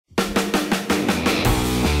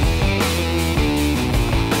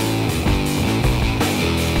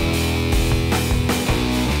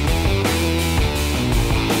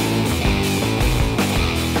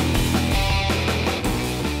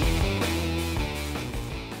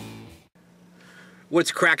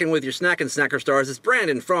What's cracking with your snack and snacker stars? It's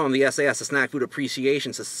Brandon from the sAs, the Snack Food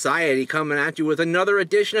Appreciation Society, coming at you with another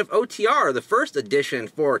edition of OTR, the first edition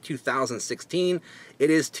for 2016. It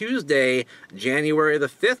is Tuesday, January the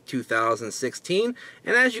 5th, 2016,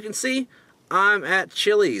 and as you can see, I'm at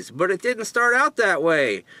Chili's, but it didn't start out that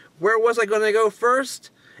way. Where was I going to go first,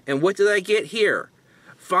 and what did I get here?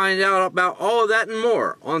 Find out about all of that and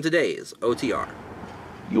more on today's OTR.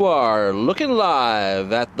 You are looking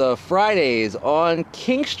live at the Fridays on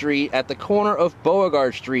King Street at the corner of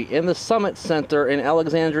Beauregard Street in the Summit Center in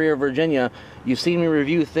Alexandria, Virginia. You've seen me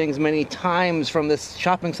review things many times from this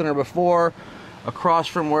shopping center before, across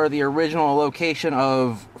from where the original location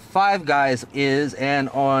of Five Guys is and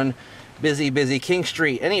on busy King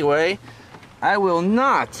Street. Anyway, I will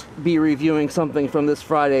not be reviewing something from this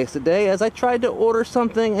Fridays today, as I tried to order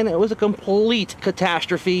something and it was a complete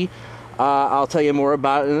catastrophe. I'll tell you more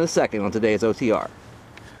about it in a second on today's OTR.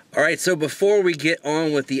 Alright, so before we get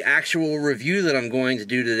on with the actual review that I'm going to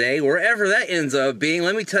do today, wherever that ends up being,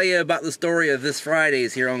 let me tell you about the story of this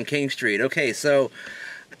Fridays here on King Street. Okay, so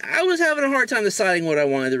I was having a hard time deciding what I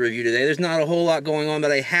wanted to review today. There's not a whole lot going on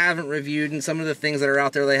that I haven't reviewed, and some of the things that are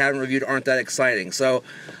out there that I haven't reviewed aren't that exciting. So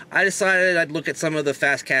I decided I'd look at some of the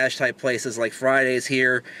fast cash type places like Fridays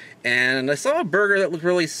here, and I saw a burger that looked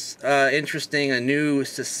really interesting, a new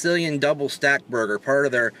Sicilian double stack burger, part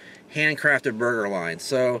of their HandCrated Burger line.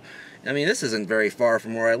 So, I mean, this isn't very far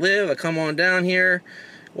from where I live. I come on down here,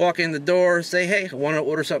 walk in the door, say, hey, I want to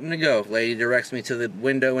order something to go. Lady directs me to the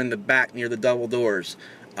window in the back near the double doors.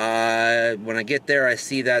 When I get there, I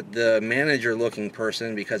see that the manager-looking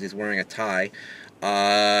person, because he's wearing a tie,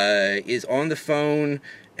 is on the phone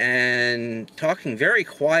and talking very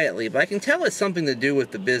quietly, but I can tell it's something to do with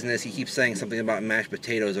the business. He keeps saying something about mashed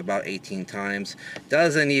potatoes about 18 times.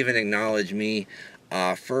 Doesn't even acknowledge me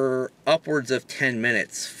for upwards of 10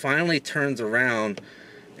 minutes. Finally turns around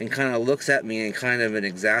and kind of looks at me in kind of an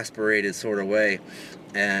exasperated sort of way,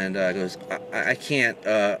 and goes, I can't,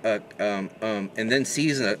 and then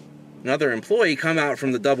sees another employee come out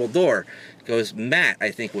from the double door. Goes, Matt, I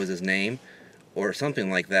think was his name, or something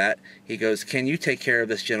like that. He goes, can you take care of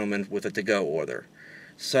this gentleman with a to-go order?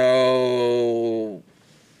 So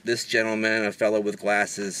this gentleman, a fellow with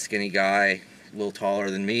glasses, skinny guy, a little taller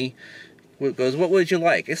than me, goes, what would you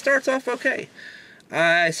like? It starts off okay.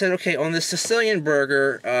 I said, okay, on the Sicilian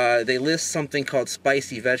burger, they list something called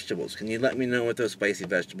spicy vegetables. Can you let me know what those spicy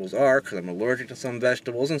vegetables are? Because I'm allergic to some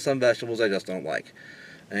vegetables, and some vegetables I just don't like.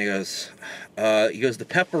 And he goes, the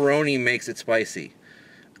pepperoni makes it spicy.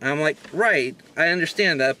 And I'm like, right, I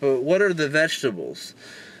understand that, but what are the vegetables?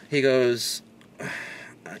 He goes,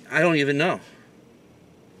 I don't even know.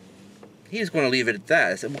 He's going to leave it at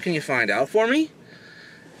that. I said, well, can you find out for me?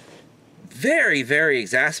 Very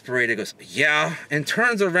exasperated, goes, yeah, and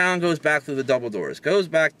turns around, goes back through the double doors, goes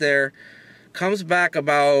back there, comes back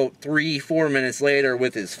about 3-4 minutes later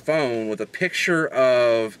with his phone with a picture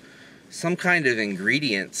of some kind of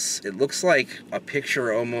ingredients. It looks like a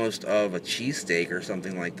picture almost of a cheesesteak or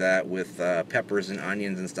something like that, with peppers and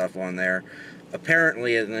onions and stuff on there.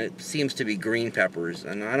 Apparently, it seems to be green peppers,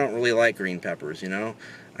 and I don't really like green peppers, you know.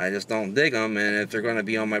 I just don't dig them, and if they're going to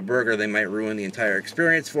be on my burger, they might ruin the entire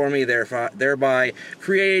experience for me, thereby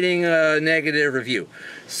creating a negative review.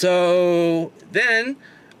 So then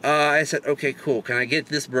I said, okay, cool, can I get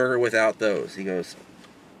this burger without those? He goes,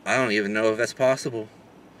 I don't even know if that's possible.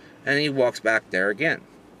 And he walks back there again.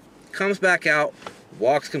 Comes back out,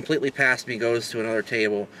 walks completely past me, goes to another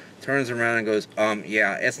table, turns around and goes,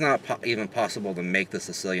 yeah, it's not even possible to make the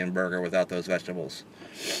Sicilian burger without those vegetables.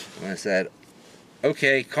 And I said,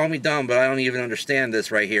 okay, call me dumb, but I don't even understand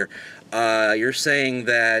this right here. You're saying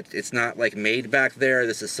that it's not like made back there,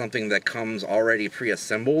 this is something that comes already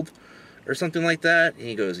pre-assembled or something like that? And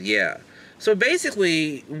he goes, yeah. So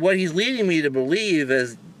basically, what he's leading me to believe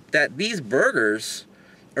is that these burgers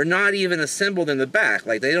are not even assembled in the back.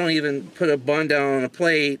 Like, they don't even put a bun down on a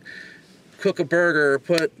plate, cook a burger,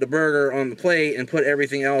 put the burger on the plate, and put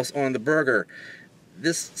everything else on the burger.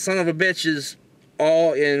 This son of a bitch is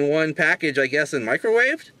all in one package, I guess, and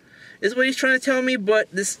microwaved, is what he's trying to tell me. But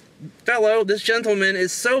this fellow, this gentleman,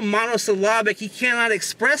 is so monosyllabic, he cannot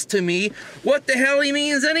express to me what the hell he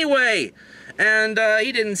means anyway. And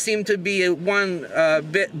he didn't seem to be one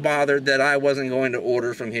bit bothered that I wasn't going to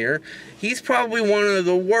order from here. He's probably one of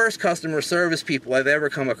the worst customer service people I've ever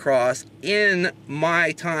come across in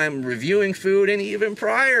my time reviewing food, and even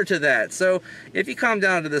prior to that. So if you come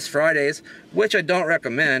down to this Fridays, which I don't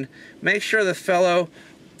recommend, make sure the fellow,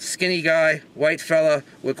 skinny guy, white fella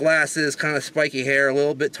with glasses, kind of spiky hair, a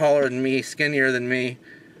little bit taller than me, skinnier than me,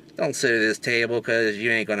 don't sit at this table because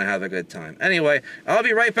you ain't going to have a good time. Anyway, I'll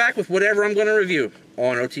be right back with whatever I'm going to review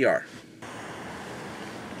on OTR.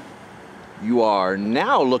 You are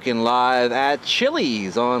now looking live at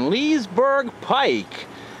Chili's on Leesburg Pike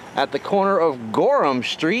at the corner of Gorham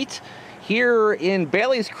Street here in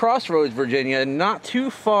Bailey's Crossroads, Virginia, not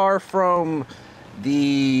too far from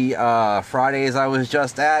the Fridays I was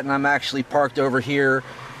just at, and I'm actually parked over here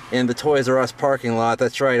in the Toys R Us parking lot.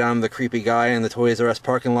 That's right, I'm the creepy guy in the Toys R Us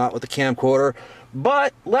parking lot with the camcorder.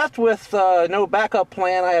 But left with no backup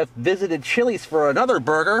plan, I have visited Chili's for another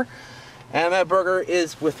burger. And that burger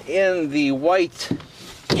is within the white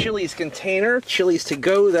Chili's container. Chili's to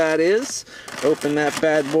go, that is. Open that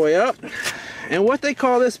bad boy up. And what they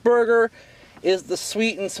call this burger is the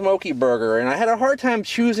sweet and smoky burger. And I had a hard time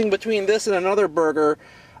choosing between this and another burger.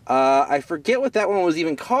 I forget what that one was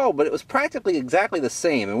even called, but it was practically exactly the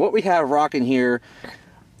same. And what we have rocking here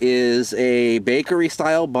is a bakery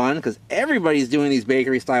style bun, because everybody's doing these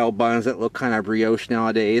bakery style buns that look kind of brioche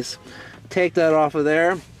nowadays. Take that off of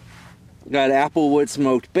there. Got applewood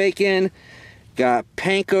smoked bacon, got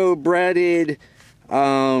panko breaded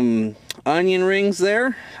onion rings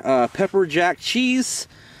there, pepper jack cheese,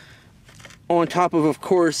 on top of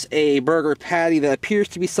course, a burger patty that appears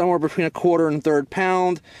to be somewhere between 1/4 and 1/3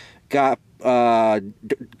 pound. Got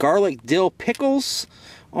garlic dill pickles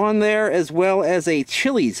on there, as well as a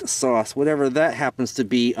Chili's sauce, whatever that happens to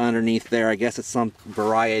be underneath there. I guess it's some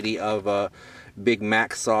variety of Big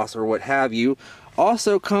Mac sauce or what have you.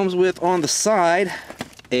 Also comes with, on the side,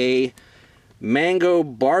 a mango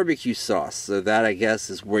barbecue sauce. So that, I guess,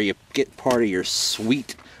 is where you get part of your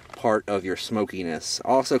sweet part of your smokiness.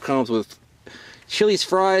 Also comes with Chili's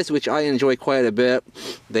fries, which I enjoy quite a bit.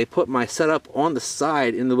 They put my setup on the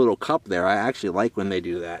side in the little cup there. I actually like when they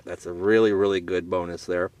do that. That's a really, really good bonus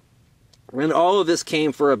there. And all of this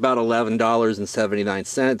came for about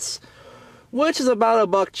 $11.79, which is about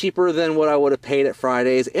 $1 cheaper than what I would have paid at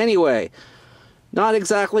Fridays. Anyway, not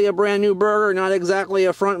exactly a brand new burger, not exactly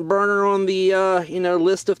a front burner on the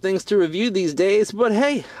list of things to review these days, but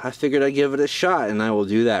hey, I figured I'd give it a shot, and I will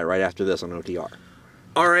do that right after this on OTR.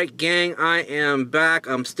 Alright gang, I am back.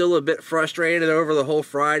 I'm still a bit frustrated over the whole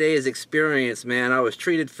Fridays experience, man. I was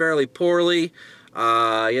treated fairly poorly,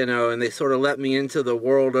 and they sort of let me into the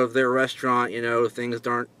world of their restaurant. Things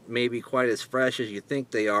aren't maybe quite as fresh as you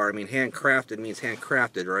think they are. I mean, handcrafted means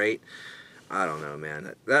handcrafted, right? I don't know,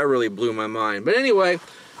 man. That really blew my mind. But anyway,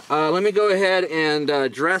 let me go ahead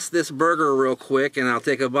and dress this burger real quick, and I'll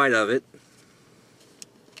take a bite of it.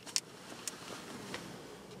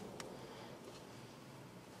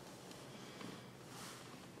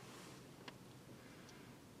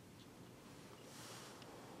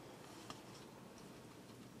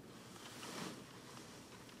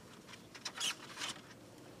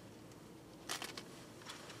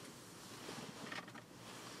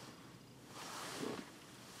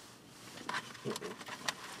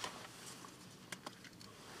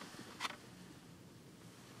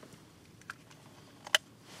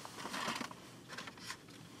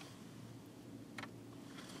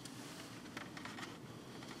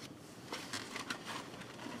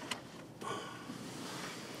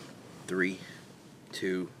 Three,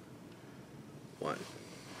 two, one.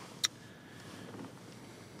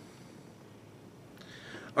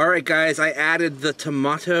 Alright guys, I added the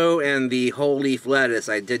tomato and the whole leaf lettuce.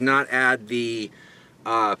 I did not add the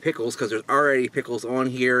pickles because there's already pickles on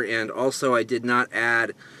here, and also I did not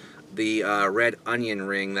add the red onion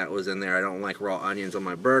ring that was in there. I don't like raw onions on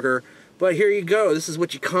my burger. But here you go. This is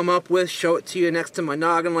what you come up with. Show it to you next to my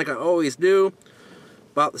noggin like I always do.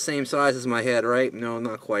 About the same size as my head, right? No,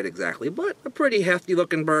 not quite exactly, but a pretty hefty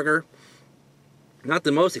looking burger. Not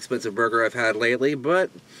the most expensive burger I've had lately, but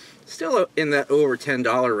still in that over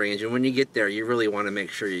 $10 range. And when you get there, you really want to make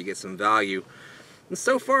sure you get some value. And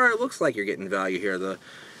so far, it looks like you're getting value here. The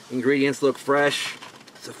ingredients look fresh.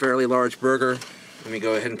 It's a fairly large burger. Let me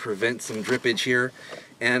go ahead and prevent some drippage here.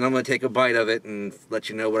 And I'm going to take a bite of it and let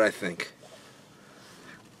you know what I think.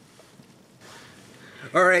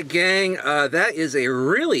 Alright gang, that is a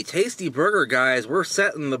really tasty burger, guys. We're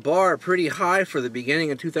setting the bar pretty high for the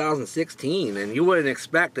beginning of 2016, and you wouldn't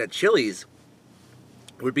expect that Chili's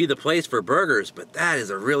would be the place for burgers, but that is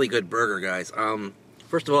a really good burger, guys.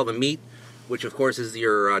 First of all, the meat, which of course is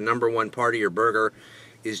your #1 part of your burger,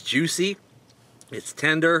 is juicy. It's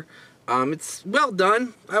tender. It's well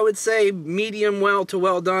done. I would say medium well to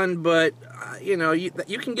well done, but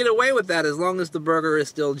you can get away with that as long as the burger is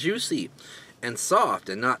still juicy and soft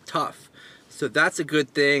and not tough. So that's a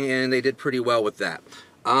good thing, and they did pretty well with that.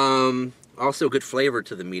 Also good flavor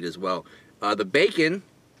to the meat as well. The bacon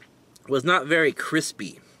was not very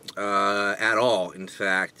crispy. at all, in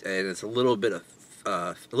fact, and it's a little bit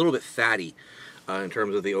fatty in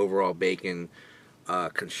terms of the overall bacon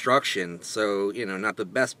construction. So, you know, not the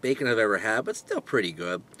best bacon I've ever had, but still pretty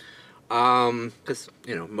good. Because,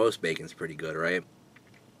 you know, most bacon's pretty good, right?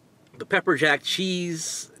 The pepper jack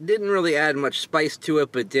cheese didn't really add much spice to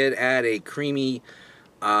it, but did add a creamy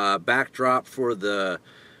backdrop for the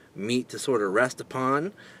meat to sort of rest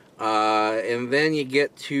upon. And then you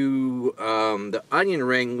get to the onion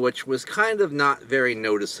ring, which was kind of not very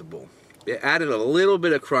noticeable. It added a little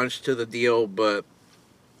bit of crunch to the deal, but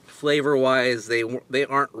flavor-wise, they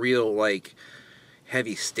aren't real, like,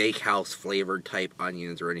 heavy steakhouse flavored type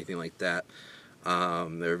onions or anything like that.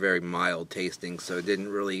 They're very mild tasting, so it didn't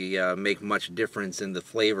really make much difference in the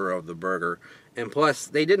flavor of the burger. And plus,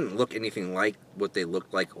 they didn't look anything like what they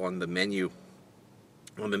looked like on the menu.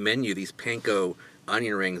 On the menu, these panko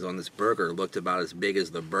onion rings on this burger looked about as big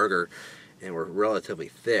as the burger and were relatively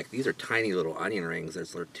thick. These are tiny little onion rings.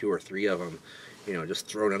 There's like 2 or 3 of them, you know, just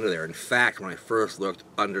thrown under there. In fact, when I first looked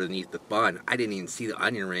underneath the bun, I didn't even see the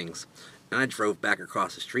onion rings. And I drove back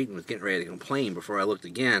across the street and was getting ready to complain before I looked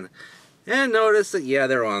again and noticed that, yeah,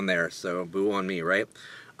 they're on there. So boo on me, right?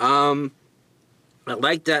 I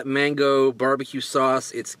like that mango barbecue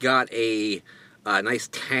sauce. It's got a nice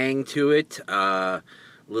tang to it.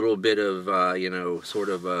 Little bit of, you know, sort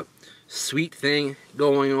of a sweet thing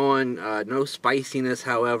going on. No spiciness,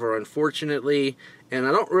 however, unfortunately. And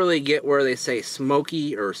I don't really get where they say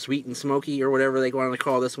smoky or sweet and smoky or whatever they want to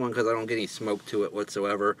call this one, because I don't get any smoke to it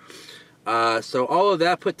whatsoever. So all of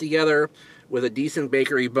that put together with a decent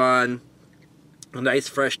bakery bun, a nice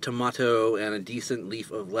fresh tomato, and a decent leaf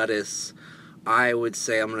of lettuce, I would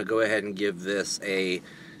say I'm going to go ahead and give this a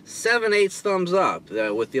 7/8 thumbs up,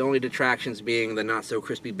 with the only detractions being the not so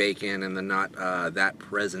crispy bacon and the not that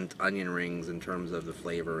present onion rings in terms of the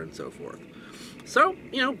flavor and so forth. So,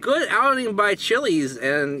 you know, good outing by Chili's,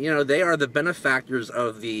 and, you know, they are the benefactors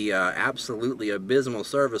of the absolutely abysmal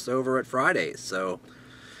service over at Fridays. So,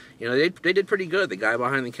 you know, they did pretty good. The guy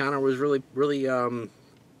behind the counter was really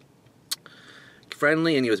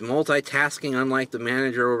friendly, and he was multitasking, unlike the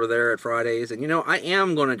manager over there at Fridays. And, you know, I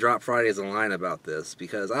am going to drop Fridays a line about this,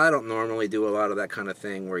 because I don't normally do a lot of that kind of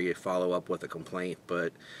thing where you follow up with a complaint.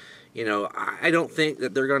 But, you know, I don't think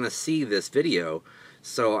that they're going to see this video,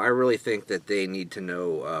 so I really think that they need to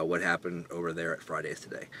know what happened over there at Fridays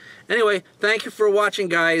today. Anyway, thank you for watching,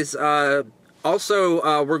 guys.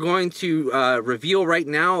 Also, we're going to reveal right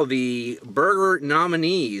now the burger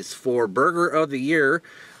nominees for Burger of the Year.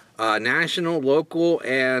 National, local,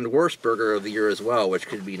 and worst burger of the year as well, which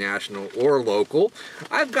could be national or local.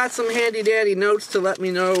 I've got some handy-dandy notes to let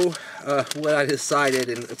me know what I decided,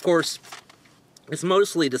 and of course, it's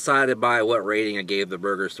mostly decided by what rating I gave the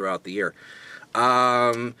burgers throughout the year.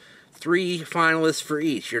 3 finalists for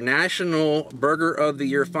each. Your National Burger of the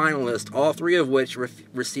Year finalist, all 3 of which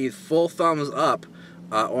received full thumbs up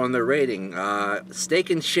on their rating.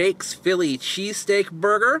 Steak and Shake's Philly Cheesesteak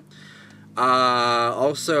Burger.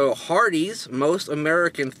 Also Hardee's Most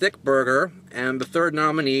American ThickBurger, and the 3rd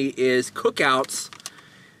nominee is Cookout's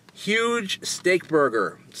Huge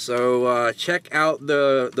SteakBurger. So check out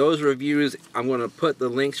those reviews. I'm going to put the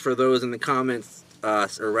links for those in the comments,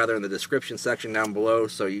 or rather in the description section down below,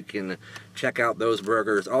 so you can check out those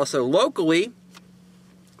burgers. Also locally,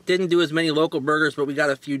 didn't do as many local burgers, but we got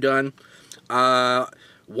a few done.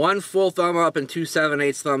 1 full thumb up and 2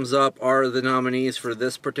 7/8 thumbs up are the nominees for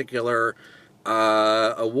this particular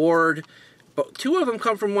award. But 2 of them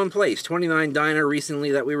come from one place. 29 Diner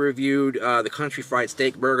recently that we reviewed, the Country Fried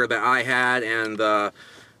Steak Burger that I had, and the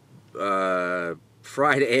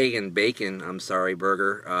Fried Egg and Bacon,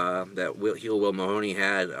 burger that Will Mahoney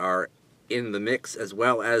had are in the mix, as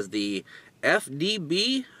well as the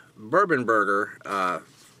FDB Bourbon Burger.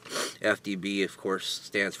 FDB, of course,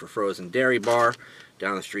 stands for Frozen Dairy Bar,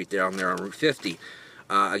 down the street down there on Route 50.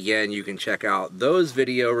 Again, you can check out those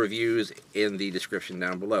video reviews in the description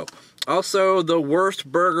down below. Also, the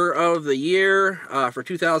worst burger of the year for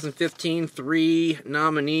 2015, 3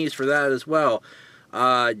 nominees for that as well.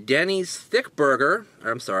 Denny's ThickBurger,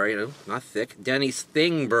 Denny's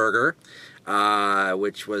ThickBurger,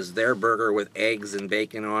 which was their burger with eggs and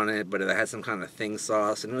bacon on it, but it had some kind of thing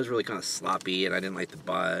sauce, and it was really kind of sloppy, and I didn't like the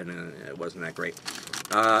bun, and it wasn't that great.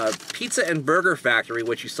 Pizza and Burger Factory,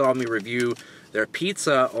 which you saw me review their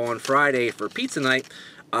pizza on Friday for pizza night,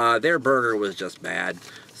 their burger was just bad.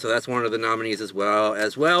 So that's one of the nominees as well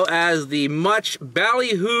as the much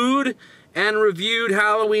ballyhooed and reviewed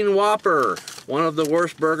Halloween Whopper, one of the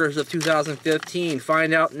worst burgers of 2015.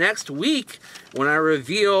 Find out next week when I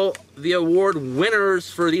reveal the award winners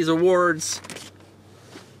for these awards,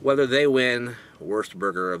 whether they win worst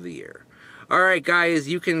burger of the year. Alright guys,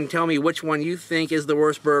 you can tell me which one you think is the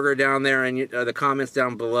worst burger down there in the comments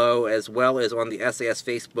down below, as well as on the sAs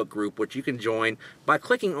Facebook group, which you can join by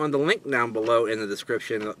clicking on the link down below in the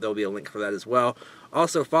description. There'll be a link for that as well.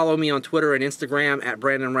 Also, follow me on Twitter and Instagram at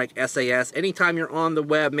BrandonReichSAS. Anytime you're on the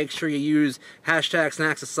web, make sure you use hashtag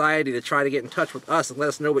SnackSociety to try to get in touch with us and let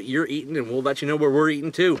us know what you're eating, and we'll let you know where we're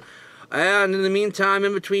eating too. And in the meantime,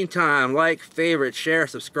 in between time, like, favorite, share,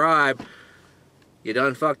 subscribe. You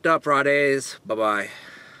done fucked up, Fridays. Bye-bye.